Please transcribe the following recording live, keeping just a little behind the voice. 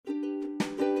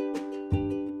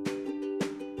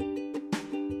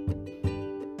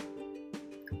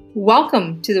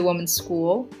Welcome to the Woman's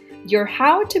School, your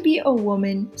How to Be a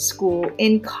Woman school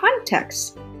in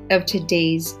context of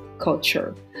today's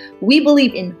culture. We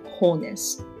believe in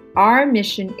wholeness. Our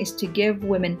mission is to give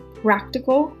women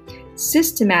practical,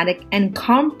 systematic, and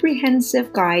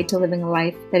comprehensive guide to living a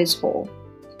life that is whole.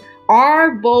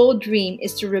 Our bold dream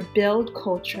is to rebuild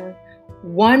culture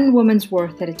one woman's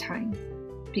worth at a time,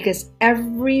 because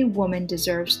every woman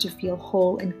deserves to feel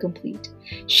whole and complete.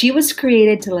 She was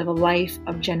created to live a life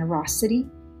of generosity,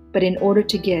 but in order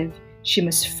to give, she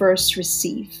must first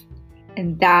receive.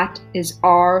 And that is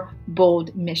our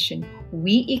bold mission.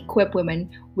 We equip women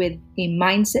with a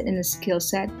mindset and a skill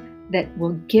set that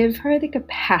will give her the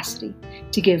capacity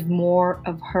to give more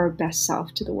of her best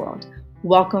self to the world.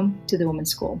 Welcome to the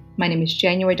Women's School. My name is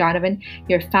January Donovan,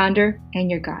 your founder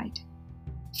and your guide.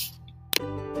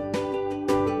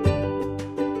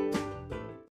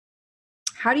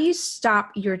 How do you stop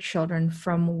your children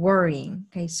from worrying?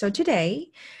 Okay, so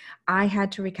today I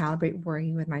had to recalibrate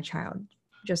worrying with my child.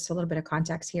 Just a little bit of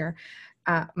context here.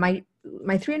 My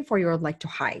 3 and 4-year-old like to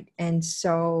hide. And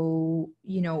so,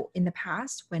 in the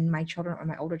past, when my children or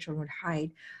my older children would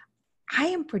hide, I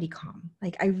am pretty calm.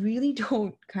 Like I really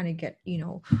don't kind of get,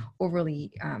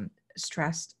 overly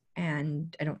stressed.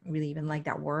 And I don't really even like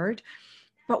that word.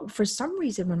 But for some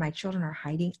reason, when my children are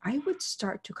hiding, I would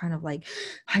start to kind of like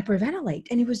hyperventilate.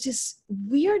 And it was this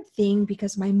weird thing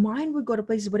because my mind would go to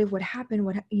places, what would happen,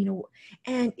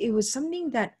 and it was something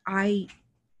that I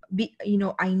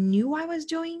knew I was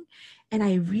doing. And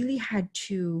I really had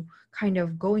to kind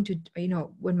of go into,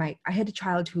 I had a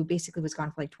child who basically was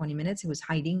gone for like 20 minutes. He was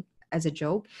hiding as a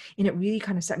joke. And it really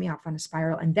kind of set me off on a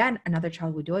spiral. And then another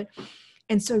child would do it.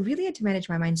 And so I really had to manage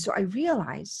my mind. So I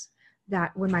realized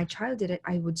that when my child did it,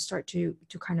 I would start to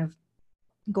kind of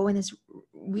go in this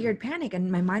weird panic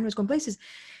and my mind was going places.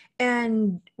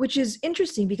 And which is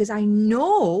interesting because I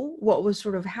know what was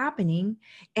sort of happening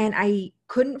and I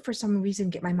couldn't for some reason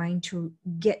get my mind to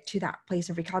get to that place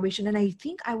of recalibration. And I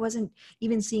think I wasn't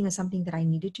even seeing as something that I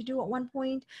needed to do at one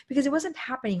point because it wasn't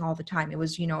happening all the time. It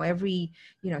was, every,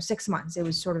 6 months, it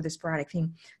was sort of this sporadic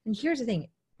thing. And here's the thing,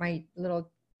 my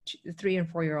little 3 and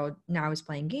 4-year-old now is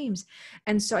playing games.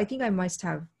 And so I think I must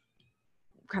have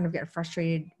kind of get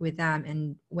frustrated with them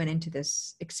and went into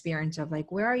this experience of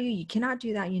like, where are you? You cannot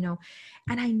do that, And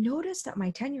I noticed that my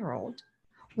 10-year-old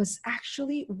was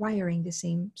actually wiring the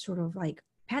same sort of like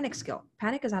panic skill.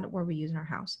 Panic is not what we use in our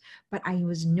house, but I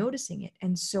was noticing it.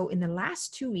 And so in the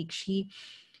last 2 weeks, she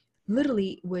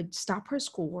literally would stop her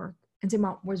schoolwork and say,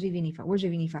 Mom, where's Vivi and Aoife? Where's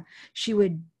Vivi and Aoife? She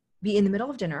would be in the middle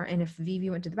of dinner. And if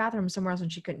Vivi went to the bathroom somewhere else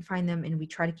and she couldn't find them and we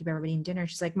try to keep everybody in dinner,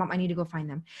 she's like, Mom, I need to go find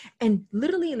them. And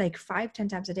literally like 5-10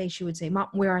 times a day, she would say, Mom,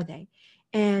 where are they?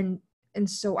 And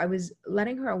so I was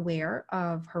letting her aware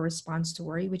of her response to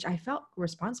worry, which I felt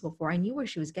responsible for. I knew where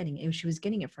she was getting it. She was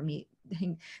getting it from me.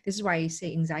 This is why I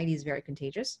say anxiety is very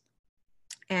contagious.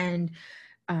 And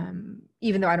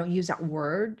even though I don't use that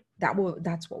word,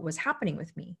 that's what was happening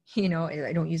with me.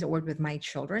 I don't use that word with my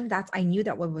children. I knew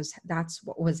that's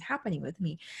what was happening with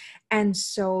me. And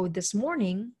so this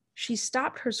morning she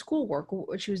stopped her schoolwork,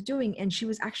 what she was doing, and she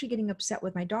was actually getting upset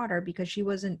with my daughter because she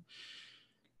was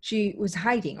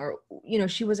hiding, or,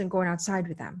 she wasn't going outside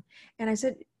with them. And I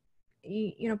said,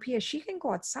 Pia, she can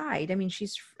go outside. I mean,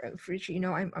 she's free,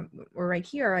 we're right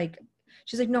here. Like,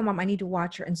 she's like, no, Mom, I need to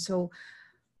watch her. And so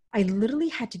I literally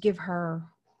had to give her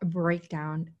a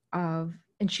breakdown of,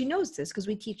 and she knows this because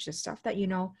we teach this stuff, that,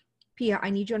 Pia, I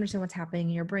need you to understand what's happening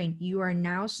in your brain. You are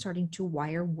now starting to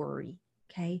wire worry.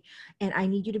 Okay. And I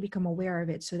need you to become aware of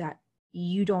it so that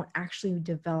you don't actually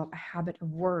develop a habit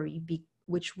of worry,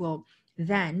 which will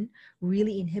then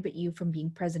really inhibit you from being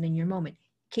present in your moment.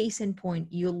 Case in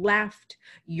point, you left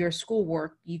your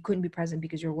schoolwork. You couldn't be present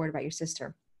because you're worried about your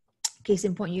sister. Case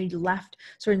in point, you left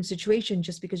certain situation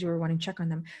just because you were wanting to check on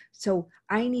them. So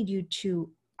I need you to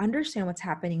understand what's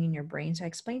happening in your brain. So I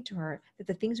explained to her that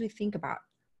the things we think about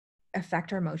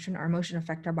affect our emotion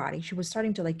affect our body. She was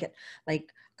starting to get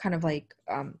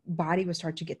body would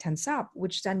start to get tense up,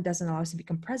 which then doesn't allow us to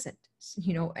become present,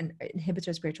 and inhibits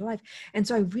our spiritual life. And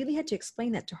so I really had to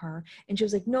explain that to her. And she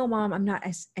was like, no, Mom, I'm not.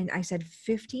 And I said,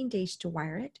 15 days to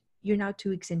wire it. You're now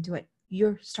 2 weeks into it.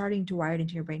 You're starting to wire it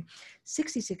into your brain.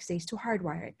 66 days to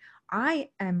hardwire it. I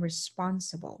am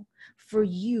responsible for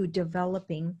you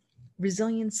developing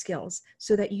resilient skills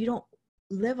so that you don't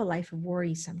live a life of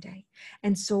worry someday.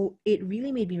 And so it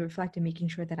really made me reflect in making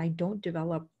sure that I don't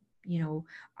develop,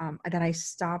 that I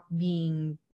stop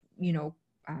being,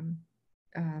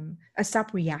 I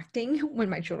stop reacting when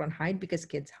my children hide, because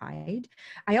kids hide.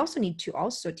 I also need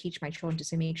to teach my children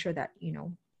to make sure that,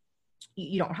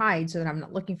 you don't hide so that I'm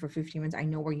not looking for 15 minutes. I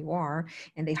know where you are.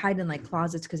 And they hide in like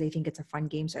closets because they think it's a fun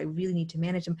game. So I really need to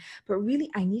manage them. But really,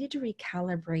 I needed to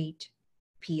recalibrate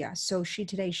Pia. So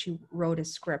today she wrote a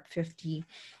script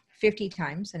 50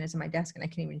 times, and it's on my desk and I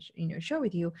can't even, share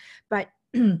with you. But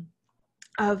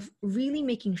of really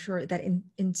making sure that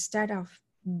instead of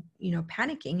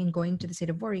panicking and going to the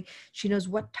state of worry, she knows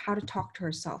how to talk to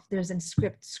herself. There's a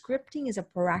script. Scripting is a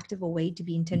proactive way to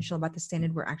be intentional about the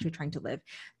standard we're actually trying to live.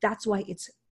 That's why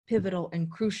it's pivotal and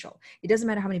crucial. It doesn't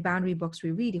matter how many boundary books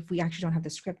we read if we actually don't have the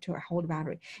script to hold a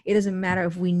boundary. It doesn't matter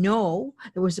if we know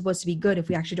that we're supposed to be good if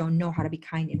we actually don't know how to be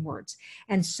kind in words.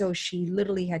 And so she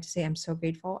literally had to say, I'm so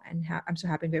grateful and I'm so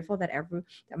happy and grateful that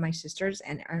my sisters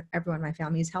and everyone in my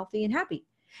family is healthy and happy.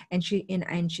 And she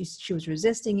was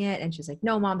resisting it, and she's like,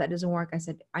 no, Mom, that doesn't work. I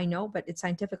said, I know, but it's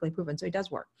scientifically proven, so it does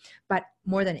work. But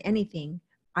more than anything,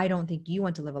 I don't think you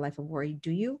want to live a life of worry, do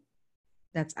you?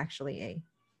 That's actually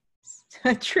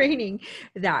a training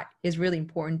that is really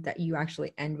important, that you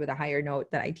actually end with a higher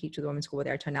note that I teach with Women's School with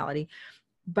Air Tonality.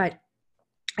 But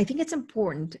I think it's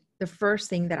important. The first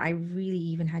thing that I really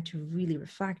even had to really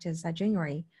reflect is that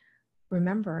January,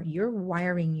 remember, you're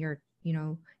wiring your,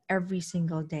 every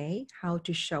single day how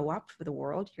to show up for the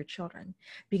world, your children.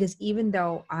 Because even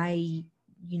though I'm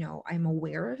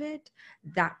aware of it,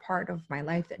 that part of my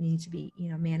life that needs to be,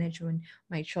 managed when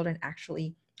my children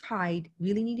actually hide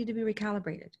really needed to be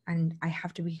recalibrated. And I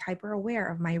have to be hyper aware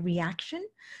of my reaction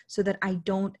so that I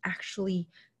don't actually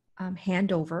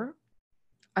hand over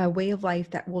a way of life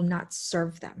that will not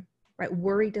serve them, right?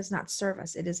 Worry does not serve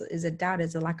us. It is a doubt,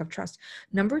 is a lack of trust.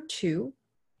 Number two,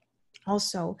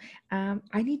 also,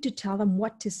 I need to tell them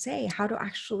what to say, how to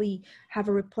actually have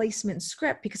a replacement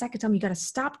script, because I could tell them, you got to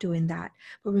stop doing that.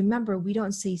 But remember, we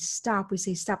don't say stop, we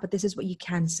say stop, but this is what you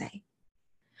can say,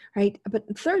 right?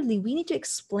 But thirdly, we need to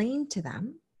explain to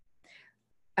them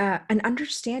an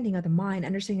understanding of the mind,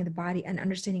 understanding of the body, and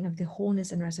understanding of the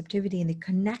wholeness and receptivity and the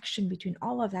connection between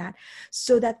all of that,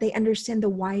 so that they understand the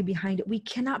why behind it. We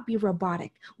cannot be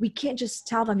robotic. We can't just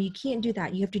tell them, you can't do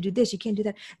that, you have to do this, you can't do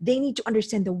that. They need to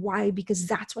understand the why, because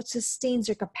that's what sustains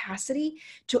their capacity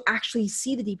to actually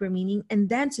see the deeper meaning and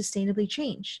then sustainably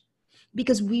change.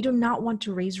 Because we do not want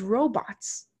to raise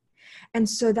robots. And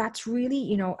so that's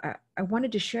really, I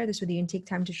wanted to share this with you and take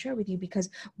time to share with you, because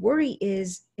worry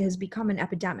has become an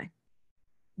epidemic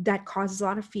that causes a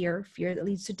lot of fear that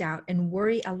leads to doubt. And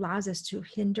worry allows us to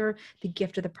hinder the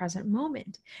gift of the present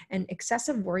moment. And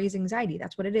excessive worry is anxiety.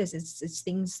 That's what it is. It's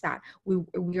things that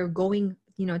we are going,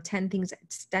 10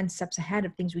 steps ahead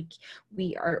of things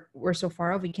we're so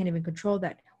far off, we can't even control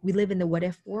that. We live in the what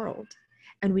if world,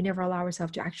 and we never allow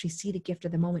ourselves to actually see the gift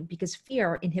of the moment, because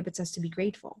fear inhibits us to be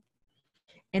grateful.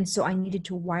 And so I needed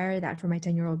to wire that for my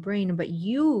 10-year-old brain. But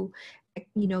you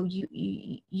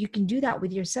can do that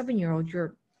with your 7-year-old,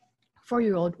 your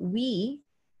 4-year-old. We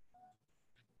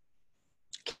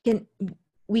can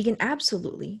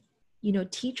absolutely,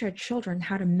 teach our children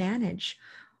how to manage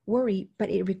worry, but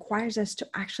it requires us to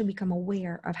actually become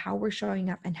aware of how we're showing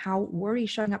up and how worry is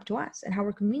showing up to us and how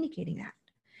we're communicating that.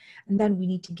 And then we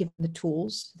need to give them the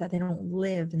tools so that they don't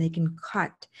live and they can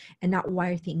cut and not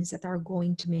wire things that are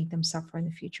going to make them suffer in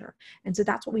the future. And so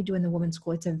that's what we do in the Women's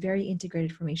School. It's a very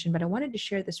integrated formation, but I wanted to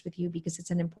share this with you because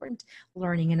it's an important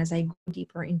learning. And as I go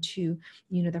deeper into,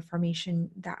 the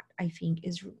formation that I think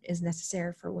is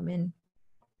necessary for women,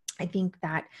 I think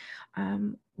that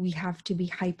we have to be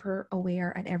hyper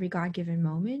aware at every God-given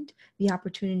moment, the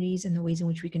opportunities and the ways in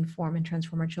which we can form and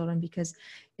transform our children, because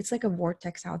it's like a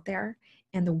vortex out there,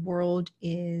 and the world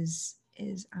is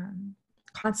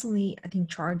constantly, I think,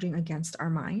 charging against our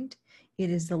mind. It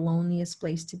is the loneliest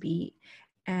place to be.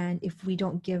 And if we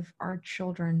don't give our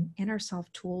children and ourselves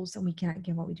tools, then we cannot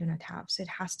give what we do not have. So it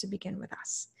has to begin with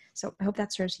us. So I hope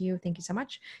that serves you. Thank you so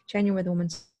much. January with the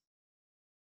Women's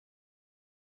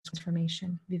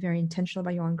Transformation. Be very intentional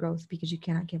about your own growth, because you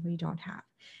cannot give what you don't have.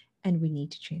 And we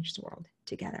need to change the world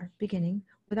together, beginning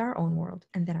with our own world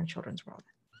and then our children's world.